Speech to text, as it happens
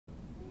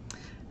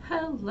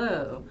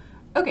Hello.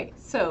 Okay,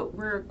 so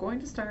we're going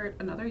to start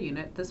another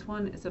unit. This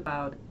one is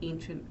about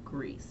ancient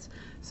Greece.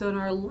 So in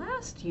our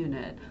last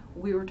unit,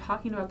 we were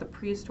talking about the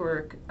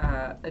prehistoric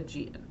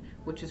Aegean,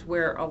 which is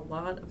where a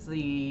lot of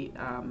the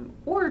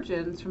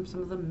origins from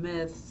some of the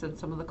myths and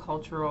some of the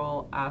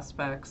cultural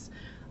aspects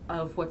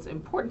of what's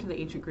important to the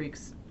ancient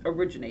Greeks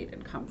originate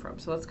and come from.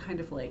 So that's kind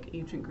of like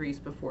ancient Greece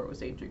before it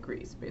was ancient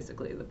Greece,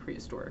 basically the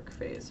prehistoric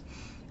phase.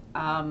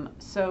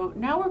 So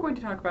now we're going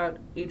to talk about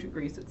ancient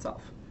Greece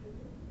itself.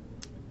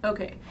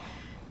 Okay,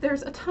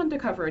 there's a ton to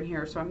cover in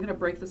here, so I'm going to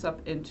break this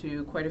up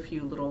into quite a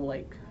few little,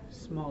 like,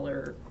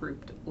 smaller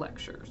grouped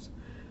lectures.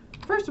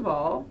 First of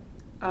all,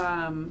 hang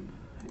on.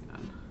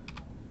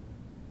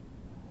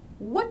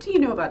 What do you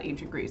know about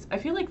ancient Greece? I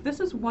feel like this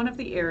is one of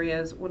the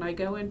areas when I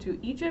go into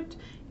Egypt,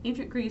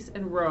 ancient Greece,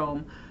 and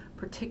Rome,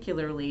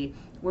 particularly,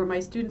 where my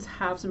students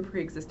have some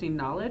pre-existing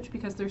knowledge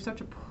because there's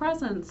such a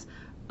presence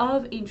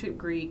of ancient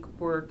Greek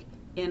work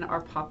in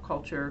our pop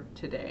culture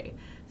today.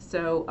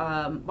 So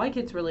my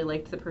kids really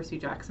liked the Percy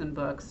Jackson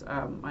books.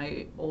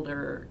 My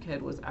older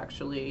kid was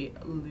actually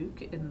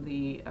Luke in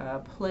the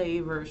play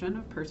version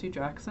of Percy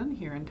Jackson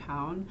here in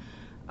town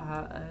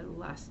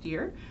last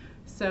year.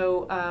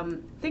 So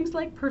things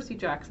like Percy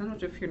Jackson,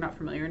 which if you're not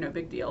familiar, no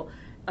big deal.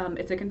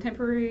 It's a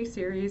contemporary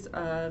series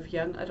of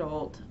young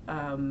adult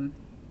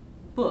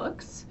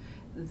books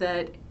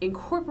that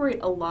incorporate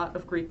a lot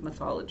of Greek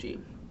mythology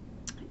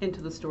into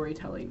the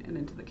storytelling and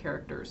into the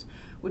characters,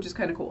 which is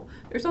kind of cool.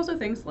 There's also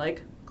things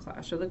like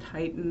Clash of the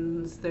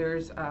Titans.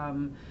 There's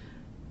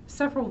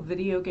several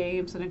video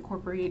games that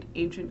incorporate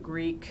ancient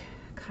Greek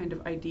kind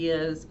of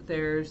ideas.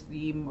 There's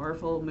the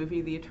Marvel movie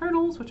The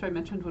Eternals, which I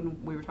mentioned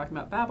when we were talking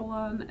about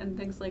Babylon and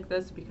things like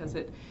this, because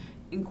it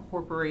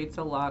incorporates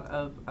a lot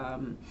of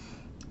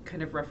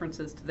kind of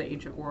references to the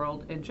ancient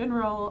world in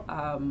general.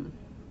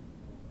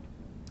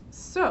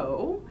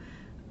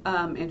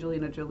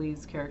 Angelina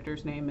Jolie's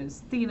character's name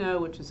is Thena,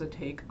 which is a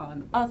take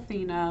on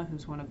Athena,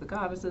 who's one of the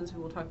goddesses, who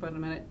we'll talk about in a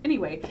minute.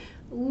 Anyway,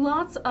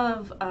 lots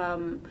of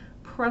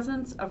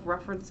presence of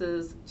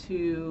references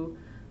to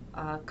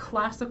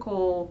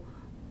classical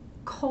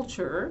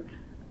culture,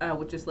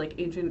 which is like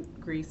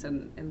ancient Greece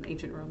and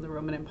ancient Rome, the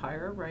Roman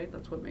Empire, right?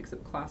 That's what makes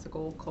it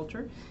classical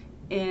culture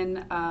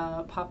in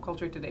pop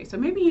culture today. So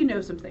maybe you know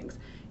some things.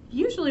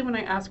 Usually when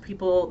I ask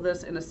people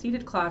this in a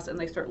seated class and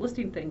they start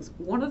listing things,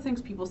 one of the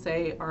things people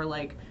say are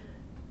like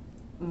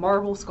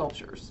marble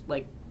sculptures,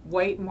 like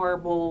white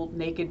marble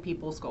naked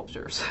people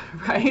sculptures,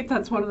 right?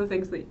 That's one of the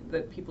things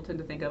that people tend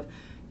to think of.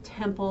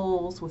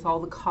 Temples with all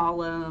the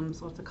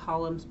columns, lots of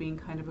columns being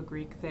kind of a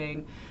Greek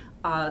thing.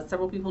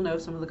 Several people know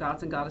some of the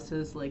gods and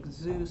goddesses, like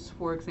Zeus,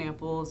 for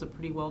example, is a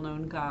pretty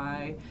well-known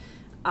guy.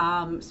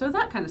 So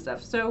that kind of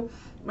stuff. So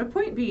my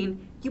point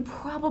being, you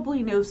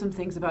probably know some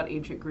things about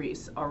ancient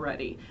Greece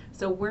already.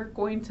 So we're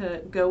going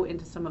to go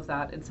into some of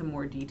that in some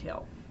more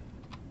detail.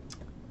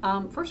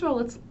 First of all,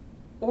 let's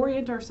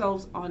orient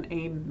ourselves on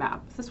a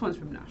map. This one's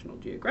from National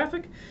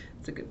Geographic.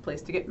 It's a good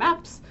place to get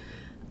maps.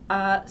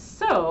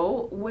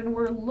 So when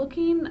we're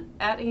looking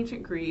at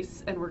ancient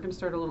Greece, and we're going to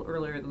start a little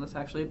earlier than this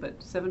actually,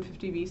 but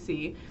 750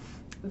 BC,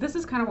 this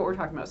is kind of what we're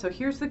talking about. So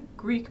here's the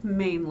Greek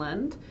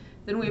mainland.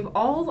 Then we have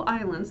all the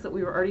islands that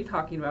we were already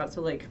talking about.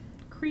 So like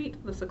Crete,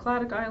 the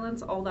Cycladic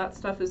Islands, all that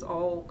stuff is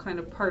all kind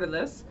of part of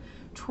this.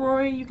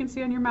 Troy, you can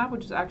see on your map,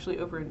 which is actually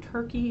over in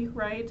Turkey,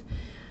 right?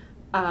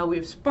 We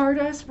have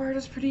Sparta.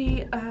 Sparta's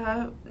pretty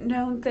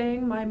known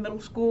thing. My middle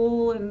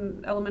school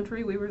and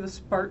elementary, we were the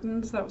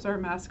Spartans. That was our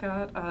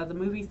mascot. The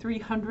movie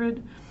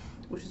 300,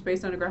 which is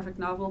based on a graphic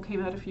novel,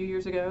 came out a few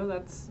years ago.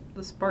 That's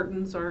the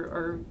Spartans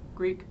are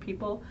Greek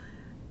people.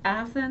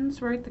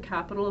 Athens, right, the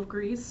capital of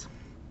Greece.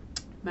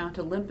 Mount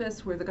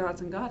Olympus, where the gods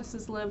and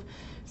goddesses live.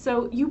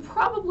 So you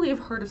probably have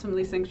heard of some of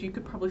these things. You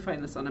could probably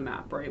find this on a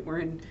map, right? We're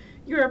in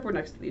Europe, we're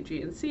next to the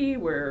Aegean Sea,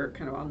 we're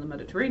kind of on the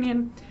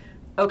Mediterranean.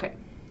 Okay,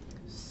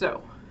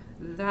 so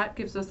that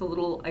gives us a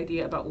little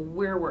idea about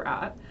where we're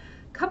at.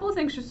 A couple of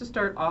things just to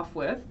start off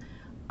with.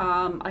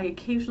 I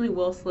occasionally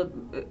will slip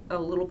a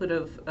little bit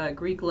of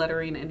Greek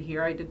lettering in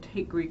here. I did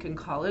take Greek in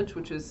college,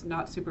 which is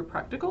not super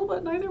practical,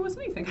 but neither was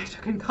anything I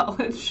took in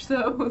college,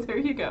 so there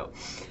you go.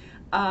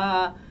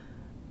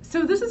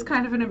 So this is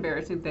kind of an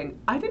embarrassing thing.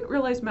 I didn't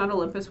realize Mount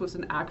Olympus was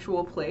an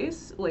actual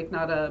place, like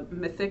not a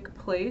mythic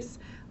place,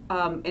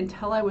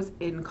 until I was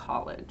in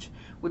college,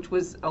 which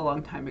was a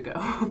long time ago.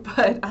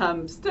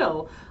 But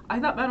still, I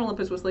thought Mount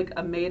Olympus was like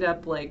a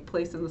made-up like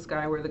place in the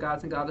sky where the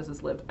gods and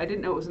goddesses lived. I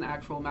didn't know it was an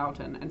actual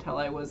mountain until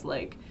I was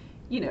like,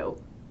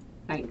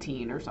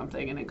 19 or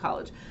something and in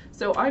college.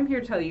 So I'm here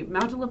to tell you,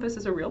 Mount Olympus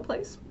is a real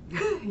place.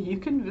 You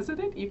can visit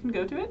it, you can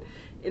go to it.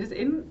 It is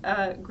in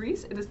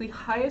Greece. It is the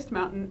highest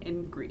mountain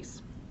in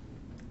Greece.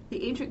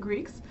 The ancient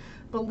Greeks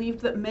believed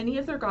that many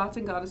of their gods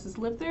and goddesses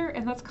lived there,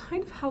 and that's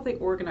kind of how they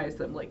organized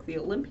them, like the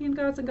Olympian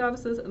gods and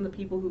goddesses and the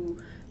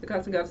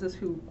gods and goddesses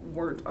who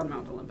weren't on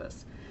Mount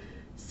Olympus.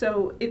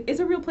 So it is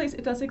a real place.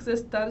 It does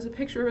exist. That is a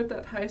picture of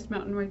that highest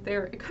mountain right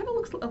there. It kind of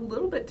looks a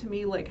little bit to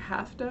me like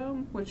Half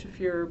Dome, which if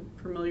you're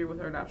familiar with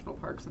our national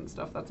parks and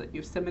stuff, that's at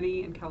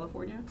Yosemite in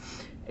California.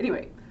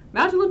 Anyway,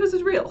 Mount Olympus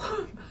is real.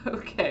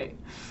 Okay.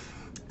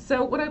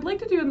 So what I'd like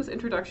to do in this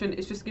introduction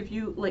is just give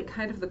you like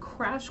kind of the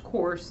crash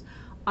course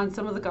on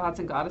some of the gods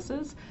and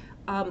goddesses.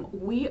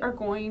 We are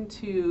going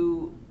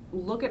to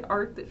look at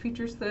art that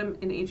features them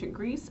in ancient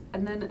Greece,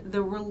 and then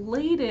the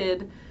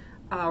related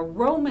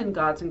Roman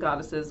gods and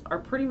goddesses are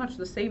pretty much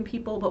the same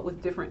people but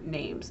with different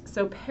names.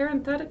 So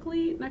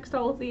parenthetically, next to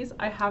all of these,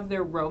 I have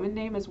their Roman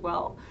name as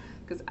well,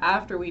 because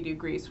after we do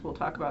Greece, we'll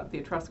talk about the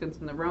Etruscans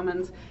and the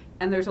Romans,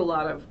 and there's a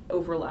lot of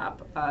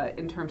overlap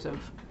in terms of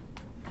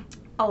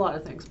a lot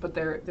of things, but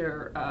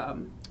their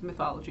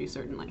mythology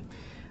certainly.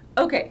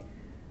 Okay,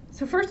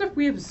 so first up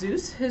we have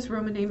Zeus. His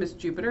Roman name is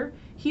Jupiter.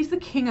 He's the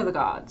king of the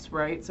gods,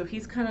 right? So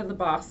he's kind of the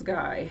boss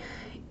guy,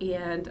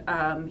 and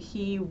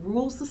he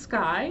rules the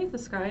sky. The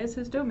sky is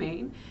his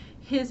domain.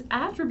 His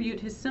attribute,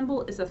 his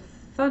symbol is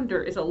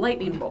a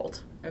lightning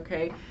bolt.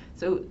 Okay,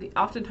 so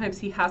oftentimes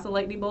he has a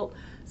lightning bolt.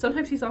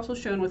 Sometimes he's also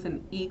shown with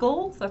an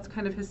eagle. That's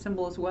kind of his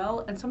symbol as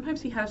well. And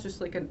sometimes he has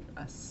just like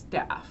a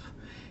staff.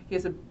 He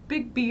has a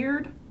big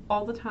beard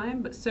all the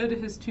time, but so do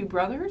his two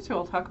brothers, who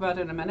I'll talk about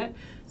in a minute.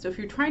 So if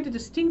you're trying to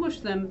distinguish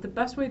them, the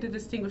best way to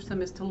distinguish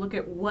them is to look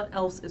at what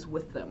else is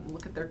with them,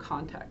 look at their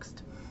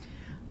context.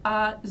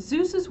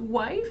 Zeus's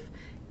wife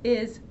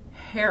is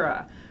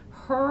Hera.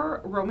 Her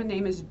Roman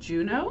name is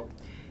Juno,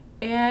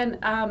 and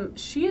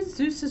she is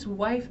Zeus's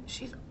wife.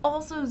 She's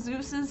also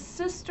Zeus's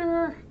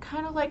sister,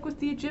 kind of like with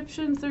the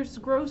Egyptians. There's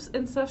gross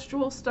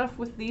incestual stuff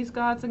with these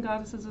gods and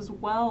goddesses as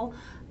well.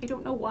 I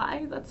don't know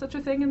why that's such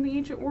a thing in the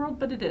ancient world,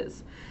 but it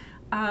is.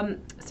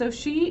 So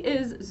she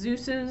is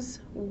Zeus's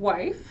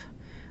wife.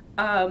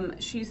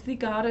 She's the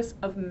goddess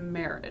of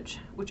marriage,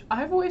 which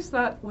I've always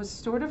thought was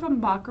sort of a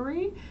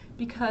mockery,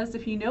 because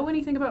if you know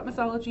anything about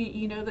mythology,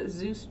 you know that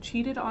Zeus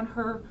cheated on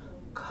her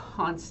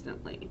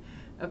constantly.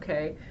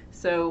 Okay,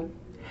 so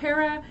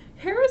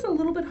Hera's a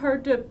little bit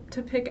hard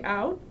to pick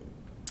out.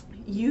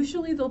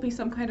 Usually there'll be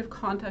some kind of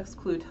context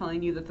clue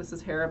telling you that this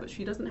is Hera, but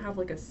she doesn't have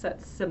like a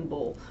set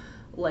symbol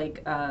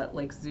like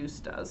Zeus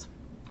does.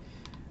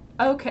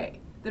 Okay.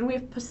 Then we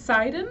have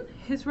Poseidon.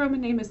 His Roman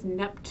name is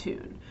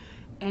Neptune,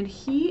 and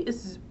he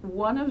is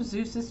one of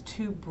Zeus's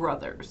two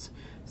brothers.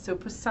 So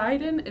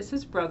Poseidon is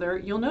his brother.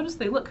 You'll notice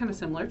they look kind of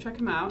similar. Check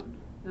him out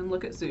and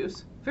look at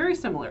Zeus. Very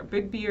similar.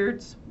 Big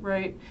beards,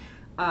 right?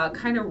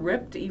 Kind of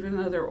ripped, even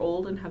though they're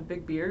old and have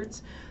big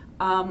beards.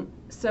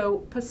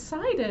 So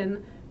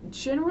Poseidon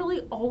generally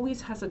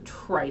always has a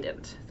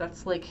trident.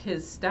 That's like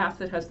his staff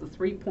that has the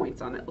 3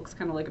 points on it. Looks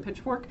kind of like a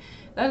pitchfork.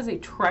 That is a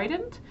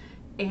trident.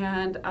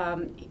 And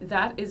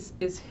that is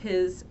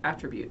his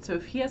attribute. So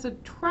if he has a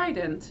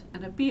trident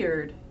and a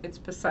beard, it's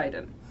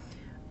Poseidon.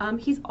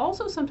 He's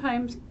also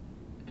sometimes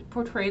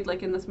portrayed,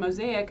 like in this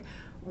mosaic,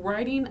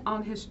 riding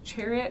on his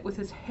chariot with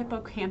his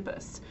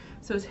hippocampus.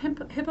 So his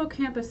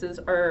hippocampuses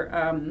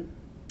are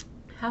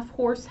half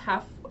horse,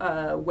 half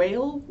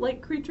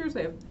whale-like creatures.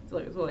 They have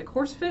like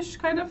horsefish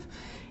kind of,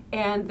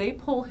 and they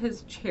pull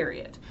his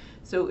chariot.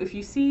 So if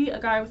you see a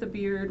guy with a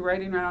beard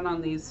riding around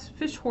on these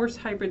fish-horse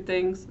hybrid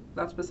things,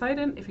 that's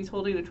Poseidon. If he's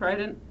holding a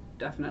trident,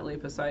 definitely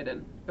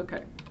Poseidon.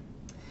 Okay.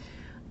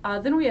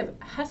 Then we have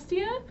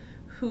Hestia,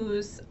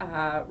 whose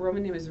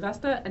Roman name is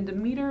Vesta, and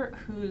Demeter,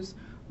 whose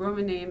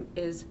Roman name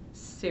is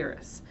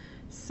Ceres.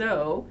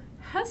 So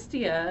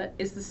Hestia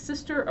is the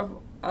sister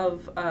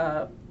of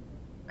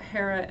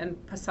Hera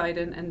and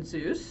Poseidon and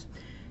Zeus,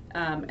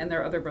 and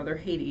their other brother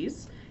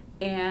Hades.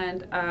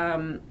 And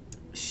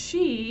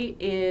she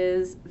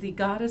is the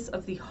goddess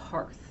of the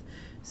hearth.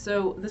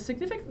 So the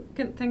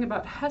significant thing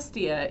about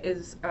Hestia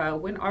is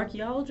when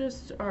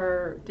archaeologists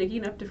are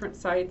digging up different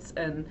sites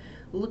and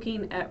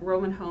looking at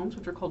Roman homes,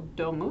 which are called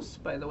domus,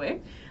 by the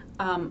way,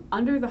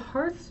 under the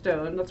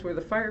hearthstone, that's where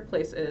the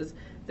fireplace is,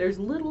 there's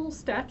little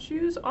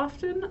statues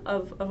often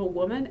of a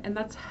woman, and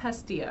that's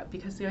Hestia,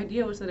 because the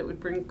idea was that it would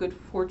bring good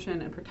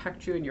fortune and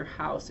protect you in your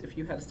house if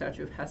you had a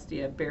statue of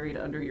Hestia buried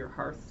under your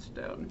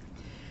hearthstone.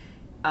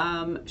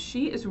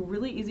 She is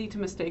really easy to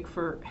mistake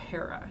for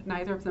Hera.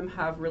 Neither of them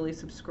have really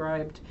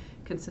subscribed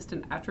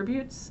consistent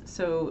attributes,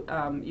 so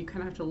you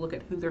kind of have to look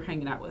at who they're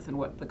hanging out with and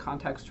what the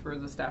context for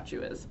the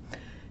statue is.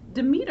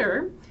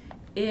 Demeter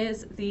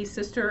is the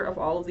sister of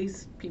all of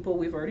these people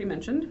we've already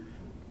mentioned,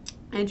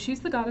 and she's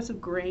the goddess of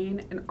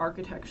grain and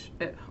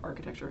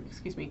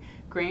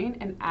grain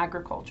and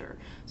agriculture.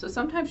 So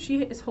sometimes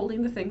she is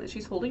holding the thing that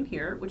she's holding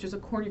here, which is a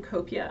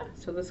cornucopia,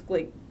 so this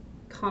like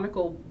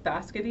conical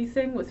baskety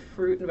thing with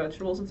fruit and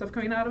vegetables and stuff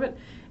coming out of it.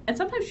 And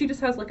sometimes she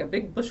just has like a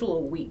big bushel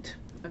of wheat,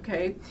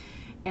 okay?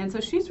 And so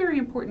she's very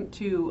important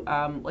to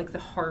like the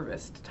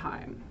harvest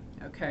time,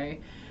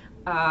 okay?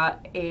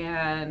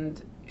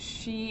 And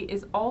she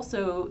is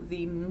also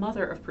the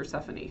mother of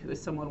Persephone, who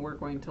is someone we're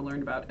going to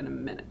learn about in a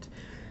minute.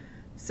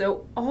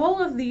 So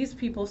all of these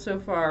people so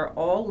far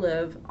all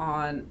live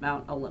on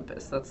Mount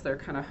Olympus. That's their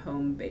kind of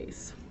home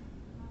base.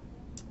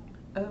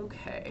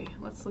 Okay,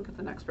 let's look at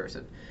the next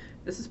person.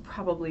 This is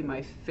probably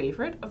my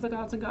favorite of the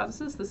gods and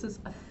goddesses. This is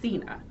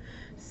Athena.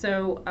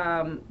 So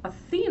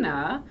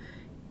Athena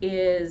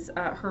is,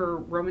 her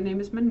Roman name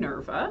is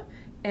Minerva,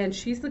 and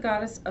she's the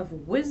goddess of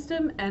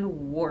wisdom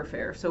and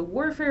warfare. So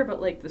warfare, but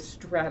like the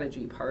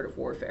strategy part of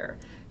warfare.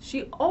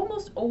 She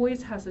almost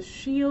always has a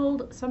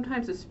shield,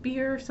 sometimes a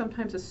spear,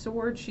 sometimes a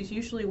sword. She's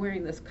usually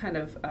wearing this kind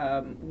of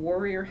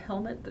warrior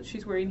helmet that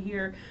she's wearing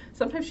here.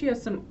 Sometimes she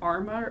has some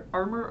armor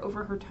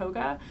over her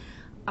toga.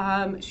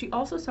 She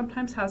also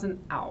sometimes has an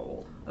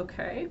owl,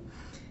 okay?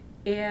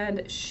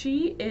 And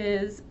she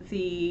is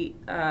the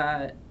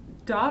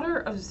daughter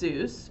of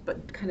Zeus,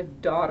 but kind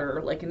of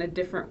daughter, like in a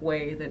different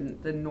way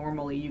than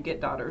normally you get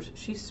daughters.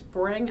 She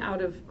sprang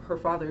out of her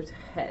father's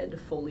head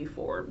fully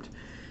formed.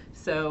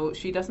 So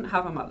she doesn't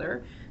have a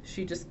mother.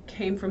 She just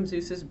came from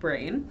Zeus's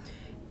brain.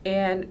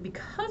 And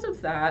because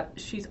of that,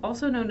 she's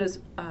also known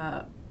as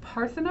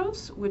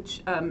Parthenos,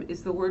 which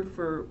is the word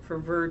for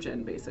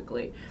virgin,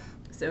 basically.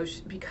 So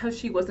because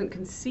she wasn't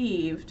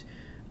conceived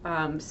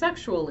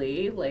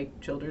sexually, like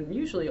children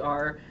usually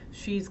are,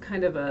 she's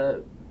kind of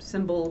a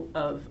symbol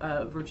of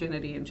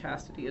virginity and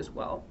chastity as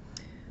well.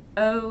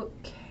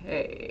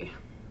 Okay.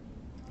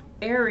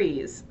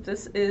 Ares,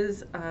 this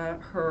is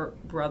her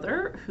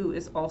brother, who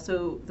is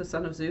also the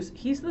son of Zeus.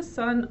 He's the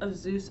son of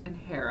Zeus and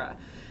Hera.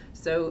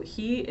 So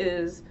he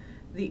is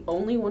the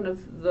only one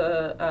of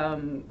the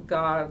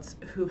gods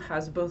who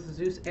has both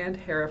Zeus and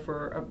Hera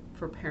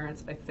for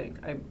parents, I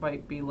think. I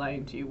might be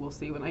lying to you. We'll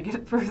see when I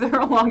get further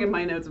along in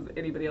my notes if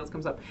anybody else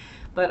comes up.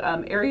 But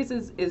Ares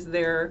is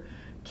their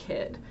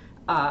kid.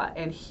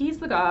 And he's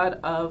the god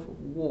of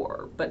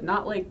war, but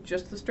not like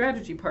just the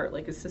strategy part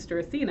like his sister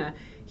Athena.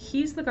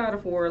 He's the god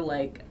of war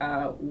like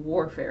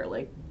warfare,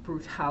 like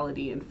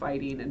brutality and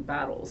fighting and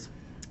battles.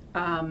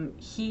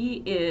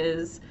 He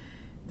is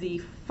the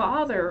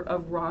father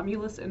of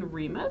Romulus and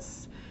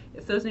Remus.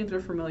 If those names are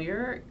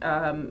familiar,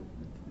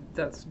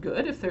 that's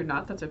good. If they're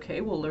not, that's okay.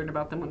 We'll learn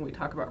about them when we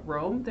talk about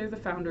Rome. They're the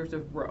founders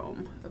of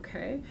Rome,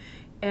 okay?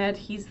 And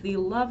he's the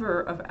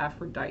lover of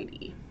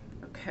Aphrodite.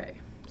 Okay,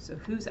 so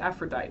who's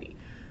Aphrodite?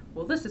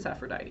 Well, this is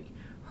Aphrodite.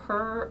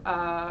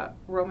 Her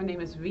Roman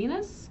name is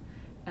Venus,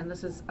 and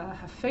this is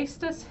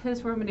Hephaestus.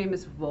 His Roman name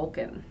is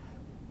Vulcan.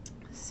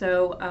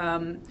 So,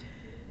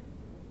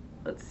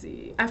 let's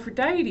see.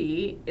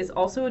 Aphrodite is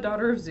also a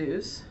daughter of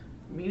Zeus,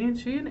 meaning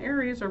she and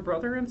Ares are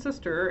brother and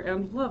sister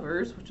and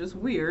lovers, which is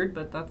weird,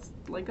 but that's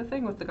like a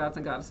thing with the gods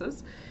and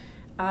goddesses.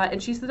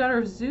 And she's the daughter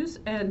of Zeus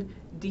and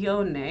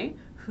Dione,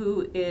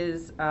 who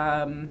is,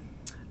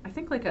 I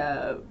think, like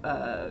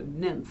a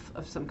nymph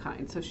of some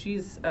kind. So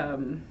she's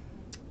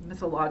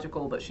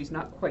mythological, but she's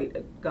not quite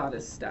a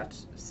goddess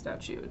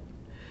statue,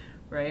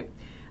 right?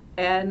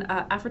 And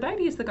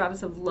Aphrodite is the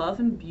goddess of love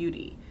and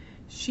beauty.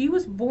 She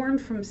was born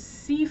from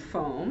sea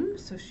foam,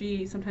 so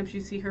sometimes you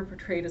see her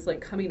portrayed as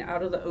like coming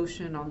out of the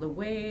ocean on the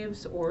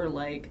waves, or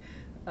like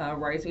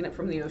rising up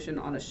from the ocean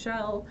on a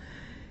shell.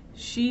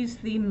 She's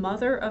the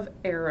mother of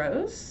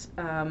Eros,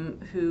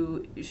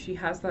 who she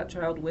has that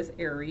child with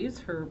Ares,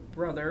 her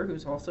brother,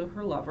 who's also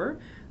her lover.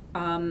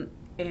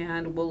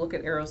 And we'll look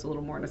at Eros a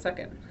little more in a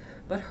second.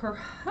 But her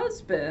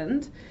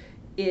husband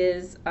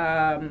is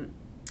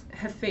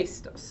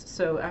Hephaestus.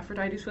 So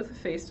Aphrodite's with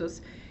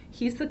Hephaestus.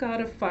 He's the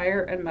god of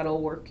fire and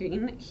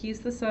metalworking. He's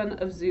the son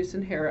of Zeus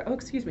and Hera. Oh,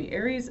 excuse me.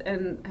 Ares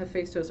and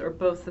Hephaestus are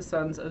both the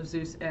sons of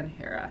Zeus and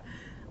Hera.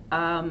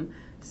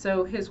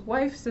 So his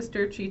wife's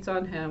sister cheats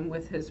on him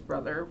with his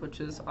brother, which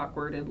is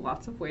awkward in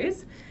lots of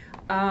ways.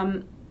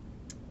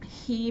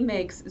 He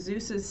makes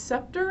Zeus's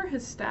scepter,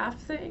 his staff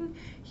thing.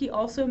 He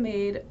also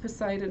made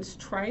Poseidon's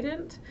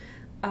trident.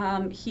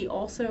 He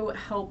also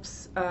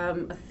helps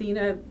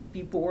Athena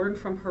be born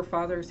from her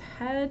father's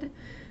head.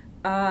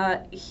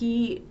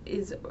 He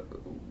is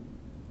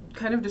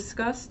kind of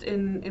discussed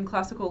in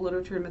classical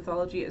literature and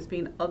mythology as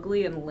being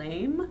ugly and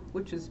lame,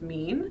 which is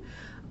mean,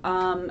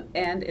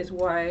 and is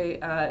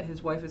why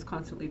his wife is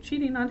constantly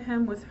cheating on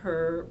him with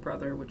her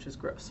brother, which is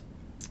gross.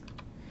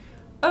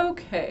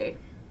 Okay,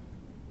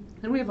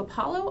 then we have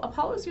Apollo.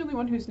 Apollo is the only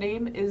one whose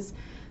name is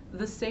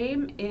the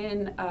same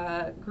in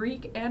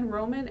Greek and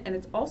Roman, and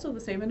it's also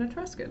the same in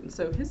Etruscan,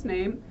 so his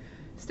name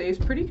stays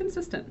pretty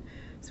consistent.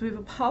 So we have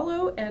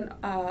Apollo and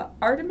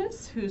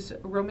Artemis, whose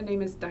Roman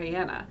name is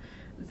Diana.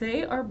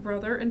 They are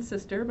brother and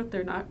sister, but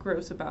they're not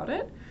gross about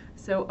it.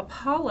 So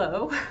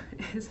Apollo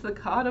is the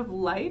god of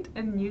light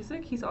and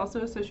music. He's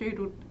also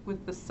associated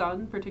with the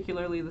sun,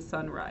 particularly the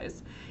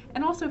sunrise,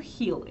 and also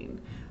healing.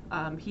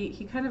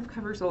 He kind of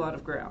covers a lot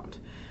of ground.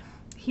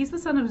 He's the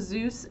son of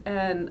Zeus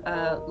and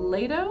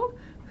Leto,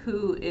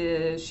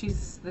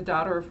 she's the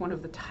daughter of one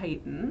of the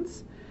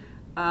Titans.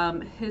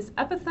 His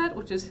epithet,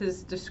 which is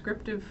his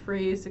descriptive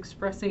phrase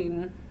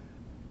expressing,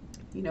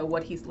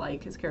 what he's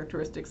like, his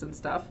characteristics and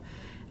stuff,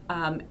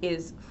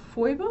 is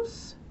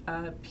Phoibos,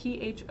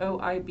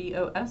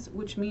 Phoibos,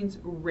 which means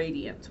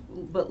radiant,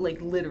 but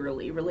like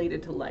literally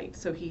related to light.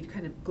 So he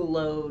kind of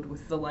glowed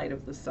with the light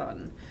of the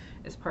sun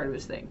as part of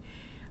his thing.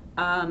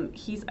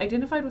 He's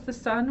identified with the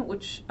sun,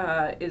 which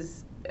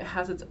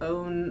has its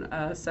own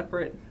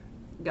separate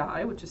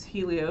guy, which is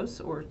Helios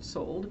or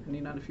Sol,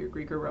 depending on if you're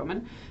Greek or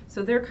Roman.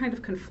 So they're kind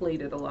of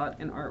conflated a lot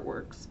in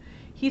artworks.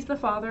 He's the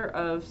father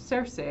of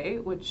Circe,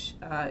 which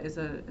is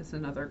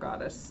another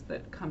goddess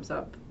that comes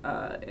up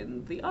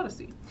in the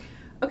Odyssey.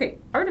 Okay,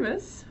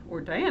 Artemis,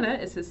 or Diana,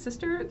 is his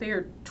sister. They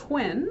are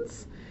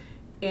twins,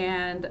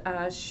 and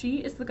she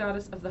is the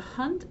goddess of the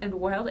hunt and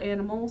wild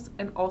animals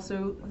and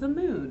also the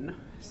moon.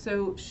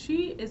 So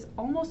she is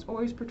almost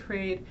always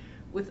portrayed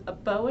with a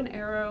bow and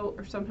arrow,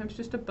 or sometimes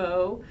just a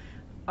bow.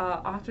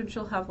 Often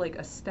she'll have like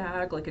a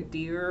stag, like a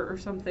deer or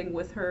something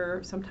with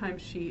her.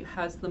 Sometimes she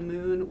has the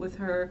moon with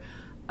her,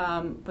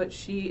 but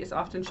she is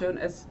often shown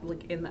as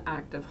like in the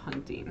act of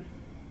hunting.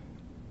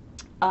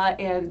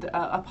 And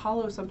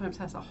Apollo sometimes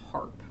has a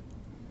harp.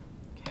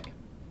 Okay.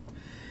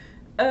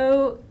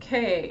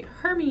 Okay,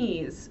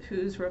 Hermes,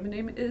 whose Roman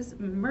name is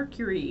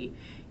Mercury.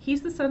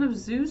 He's the son of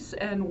Zeus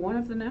and one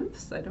of the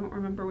nymphs. I don't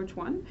remember which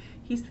one.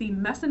 He's the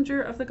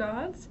messenger of the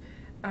gods.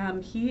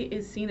 He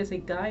is seen as a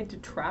guide to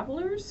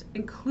travelers,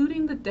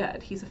 including the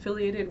dead. He's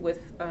affiliated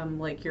with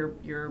like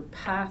your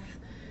path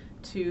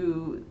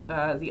to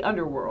the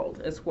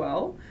underworld as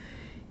well.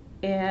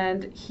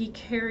 And he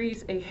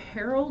carries a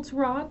herald's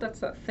rod. That's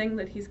that thing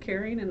that he's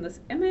carrying in this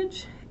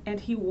image. And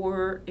he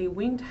wore a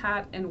winged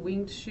hat and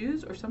winged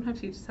shoes, or sometimes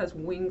he just has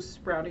wings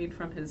sprouting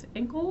from his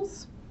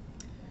ankles.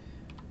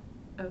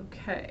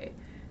 Okay.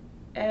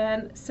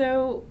 And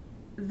so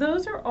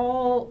those are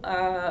all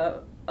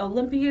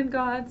Olympian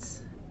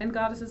gods and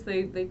goddesses.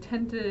 They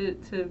tend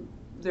to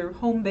their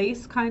home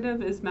base kind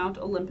of is Mount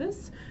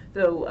Olympus,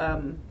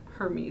 though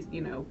Hermes,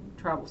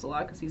 travels a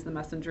lot because he's the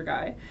messenger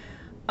guy.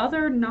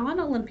 Other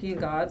non-Olympian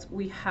gods,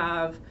 we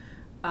have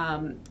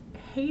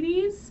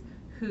Hades,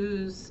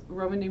 whose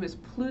Roman name is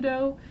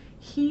Pluto.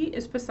 He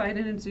is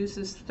Poseidon and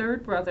Zeus's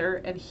third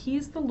brother, and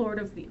he's the lord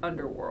of the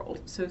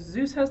underworld. So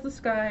Zeus has the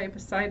sky,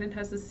 Poseidon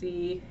has the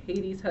sea,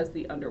 Hades has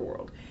the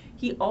underworld.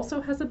 He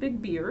also has a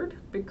big beard,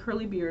 big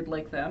curly beard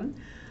like them,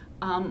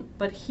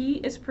 but he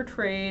is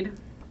portrayed,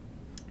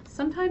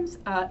 sometimes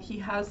he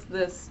has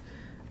this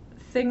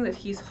thing that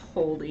he's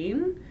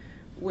holding,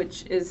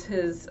 which is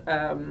his,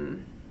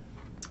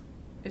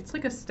 it's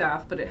like a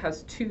staff, but it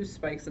has 2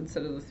 spikes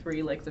instead of the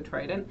 3 like the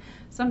trident.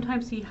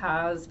 Sometimes he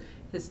has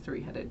his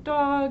 3-headed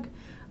dog.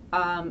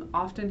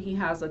 Often he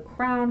has a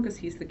crown because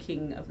he's the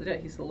king of the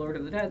dead. He's the lord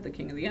of the dead, the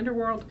king of the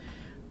underworld.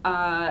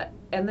 And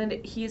then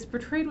he is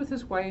portrayed with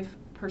his wife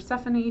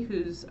Persephone,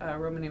 whose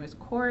Roman name is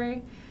Kore.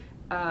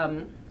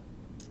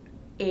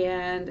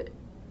 And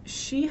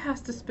she has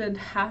to spend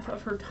half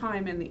of her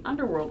time in the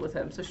underworld with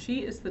him. So she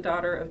is the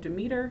daughter of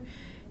Demeter,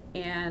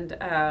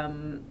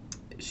 and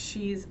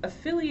she's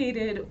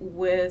affiliated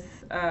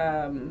with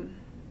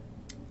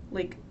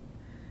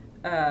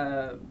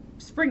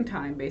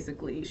springtime,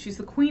 basically. She's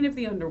the queen of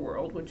the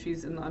underworld when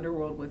she's in the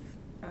underworld with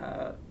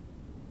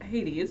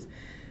Hades,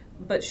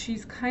 but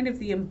she's kind of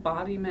the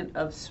embodiment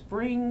of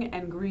spring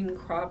and green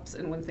crops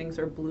and when things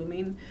are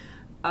blooming.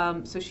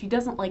 So she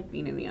doesn't like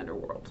being in the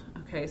underworld.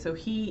 Okay, so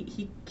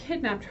he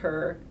kidnapped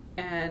her,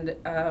 and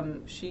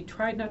she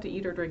tried not to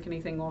eat or drink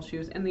anything while she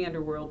was in the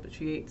underworld, but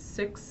she ate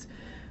 6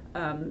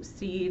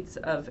 seeds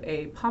of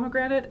a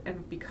pomegranate,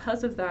 and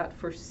because of that,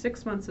 for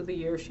 6 months of the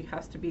year she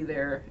has to be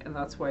there, and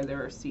that's why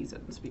there are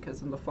seasons,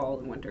 because in the fall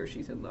and winter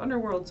she's in the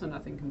underworld, so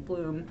nothing can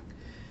bloom.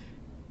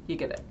 You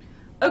get it.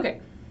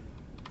 Okay.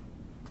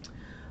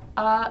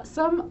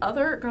 Some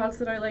other gods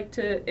that I like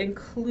to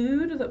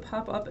include that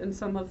pop up in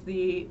some of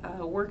the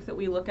work that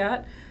we look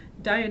at.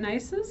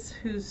 Dionysus,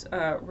 whose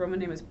Roman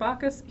name is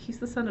Bacchus, he's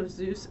the son of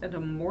Zeus and a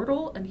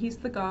mortal, and he's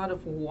the god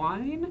of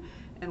wine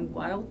and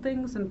wild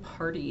things and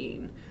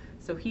partying.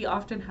 So he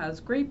often has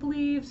grape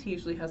leaves. He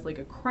usually has like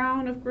a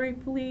crown of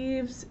grape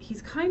leaves.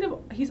 He's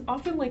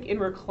often like in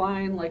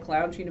recline, like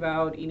lounging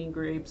about, eating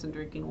grapes and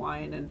drinking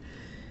wine and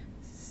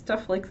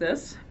stuff like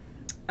this.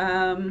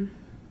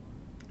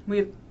 We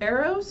have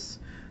Eros,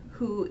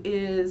 who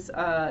is,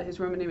 his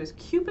Roman name is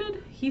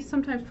Cupid. He's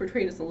sometimes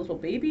portrayed as a little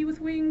baby with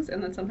wings,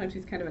 and then sometimes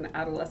he's kind of an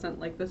adolescent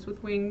like this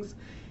with wings.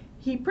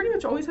 He pretty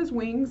much always has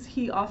wings.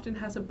 He often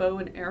has a bow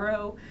and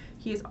arrow.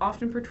 He is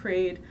often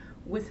portrayed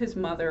with his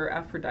mother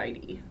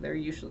Aphrodite.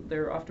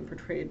 They're often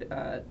portrayed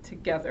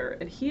together,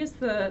 and he is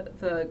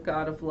the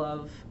god of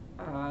love,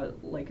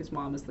 like his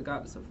mom is the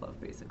goddess of love,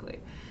 basically.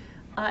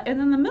 And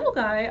then the middle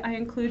guy I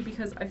include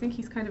because I think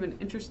he's kind of an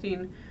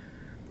interesting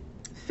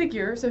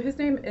figure. So his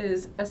name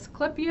is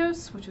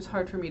Asclepius, which is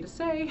hard for me to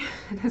say,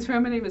 and his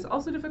Roman name is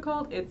also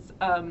difficult. It's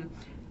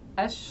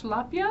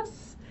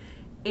Aesculapius,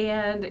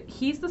 and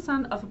he's the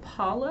son of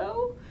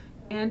Apollo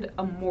and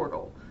a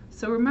mortal.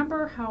 So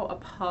remember how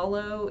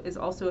Apollo is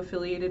also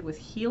affiliated with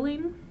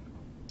healing?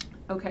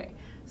 Okay,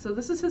 so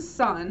this is his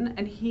son,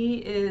 and he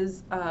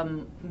is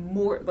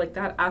more like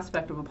that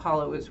aspect of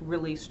Apollo is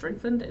really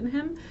strengthened in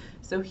him.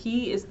 So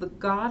he is the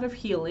god of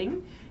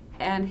healing,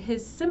 and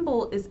his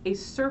symbol is a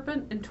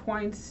serpent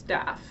entwined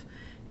staff.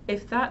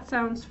 If that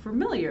sounds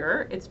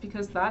familiar, it's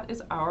because that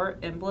is our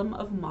emblem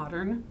of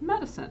modern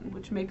medicine,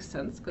 which makes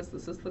sense because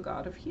this is the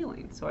god of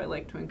healing. So I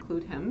like to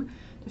include him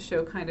to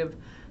show kind of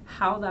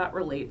how that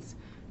relates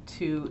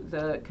to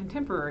the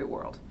contemporary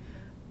world.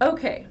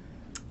 Okay,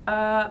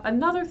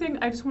 Another thing,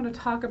 I just want to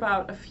talk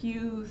about a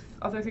few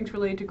other things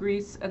related to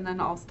Greece, and then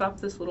I'll stop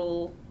this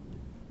little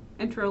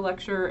intro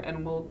lecture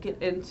and we'll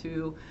get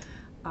into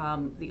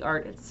the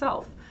art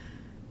itself.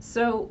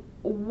 So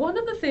one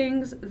of the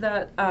things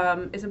that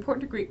is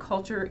important to Greek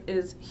culture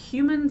is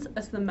humans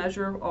as the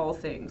measure of all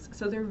things.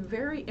 So they're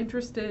very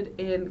interested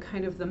in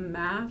kind of the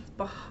math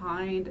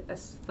behind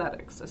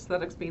aesthetics,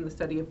 aesthetics being the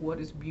study of what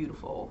is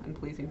beautiful and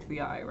pleasing to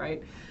the eye,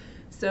 right?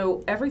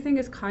 So everything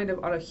is kind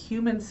of on a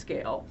human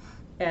scale.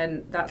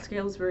 And that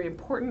scale is very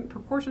important,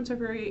 proportions are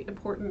very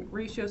important,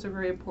 ratios are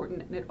very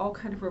important, and it all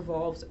kind of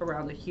revolves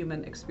around the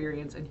human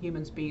experience and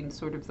humans being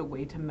sort of the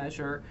way to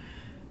measure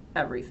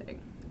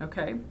everything,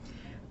 okay?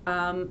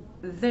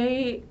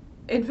 They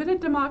invented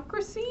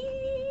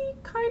democracy,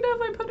 kind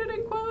of, I put it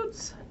in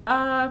quotes,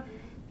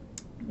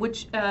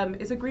 which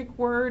is a Greek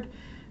word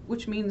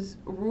which means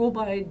rule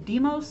by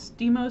demos.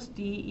 Demos,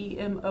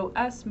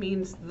 D-E-M-O-S,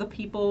 means the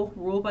people,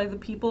 rule by the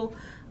people.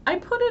 I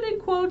put it in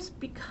quotes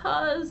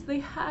because they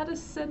had a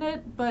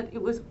senate, but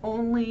it was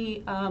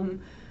only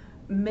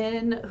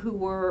men who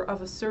were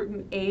of a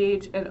certain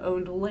age and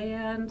owned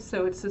land.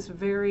 So it's this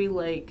very,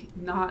 like,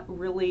 not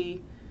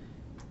really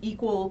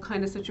equal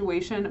kind of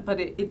situation, but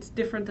it's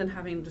different than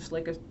having just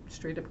like a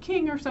straight up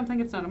king or something.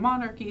 It's not a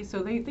monarchy. So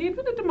they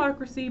invented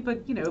democracy,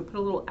 but, you know, put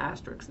a little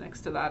asterisk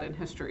next to that in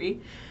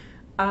history.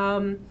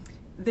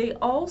 They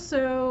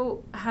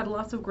also had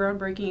lots of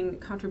groundbreaking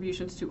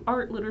contributions to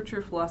art,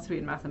 literature, philosophy,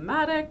 and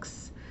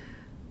mathematics.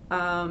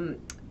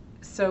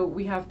 So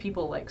we have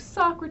people like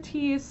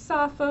Socrates,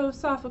 Sappho,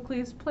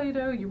 Sophocles,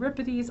 Plato,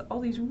 Euripides, all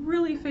these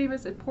really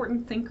famous,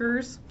 important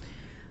thinkers.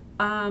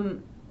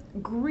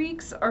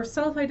 Greeks are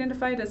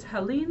self-identified as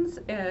Hellenes,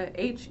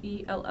 Hellenes,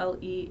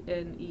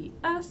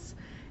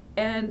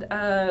 and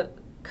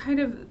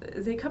kind of,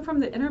 they come from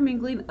the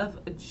intermingling of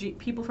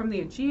people from the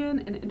Aegean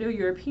and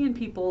Indo-European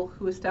people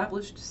who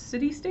established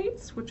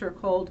city-states, which are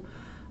called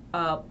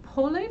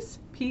polis,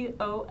 P-O-L-E-I-S,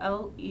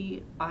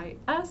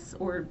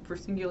 or for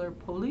singular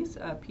polis,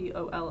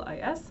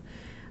 P-O-L-I-S.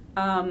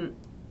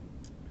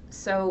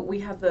 So we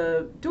have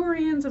the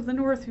Dorians of the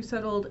north who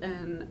settled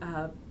in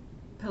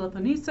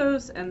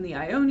Peloponnesos, and the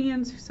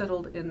Ionians who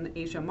settled in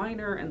Asia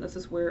Minor, and this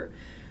is where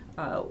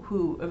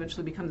who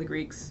eventually become the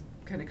Greeks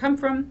kind of come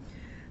from.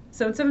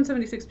 So in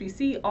 776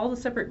 BC, all the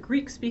separate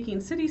Greek-speaking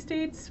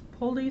city-states,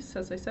 polis,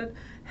 as I said,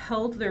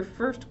 held their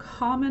first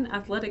common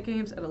athletic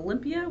games at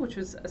Olympia, which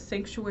was a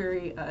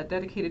sanctuary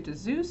dedicated to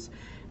Zeus.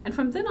 And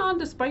from then on,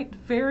 despite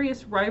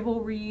various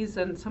rivalries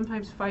and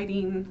sometimes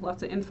fighting,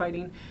 lots of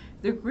infighting,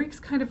 the Greeks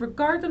kind of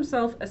regard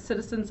themselves as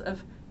citizens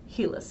of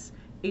Hellas,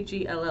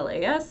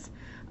 H-E-L-L-A-S.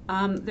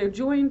 They're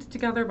joined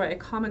together by a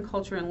common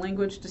culture and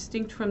language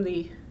distinct from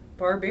the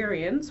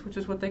barbarians, which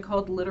is what they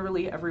called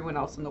literally everyone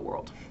else in the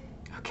world.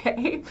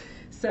 Okay,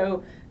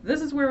 so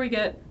this is where we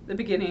get the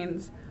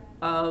beginnings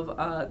of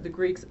the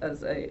Greeks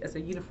as a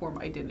uniform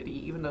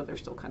identity, even though they're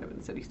still kind of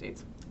in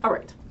city-states. All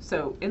right,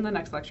 so in the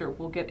next lecture,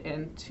 we'll get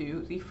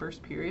into the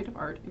first period of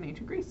art in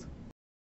ancient Greece.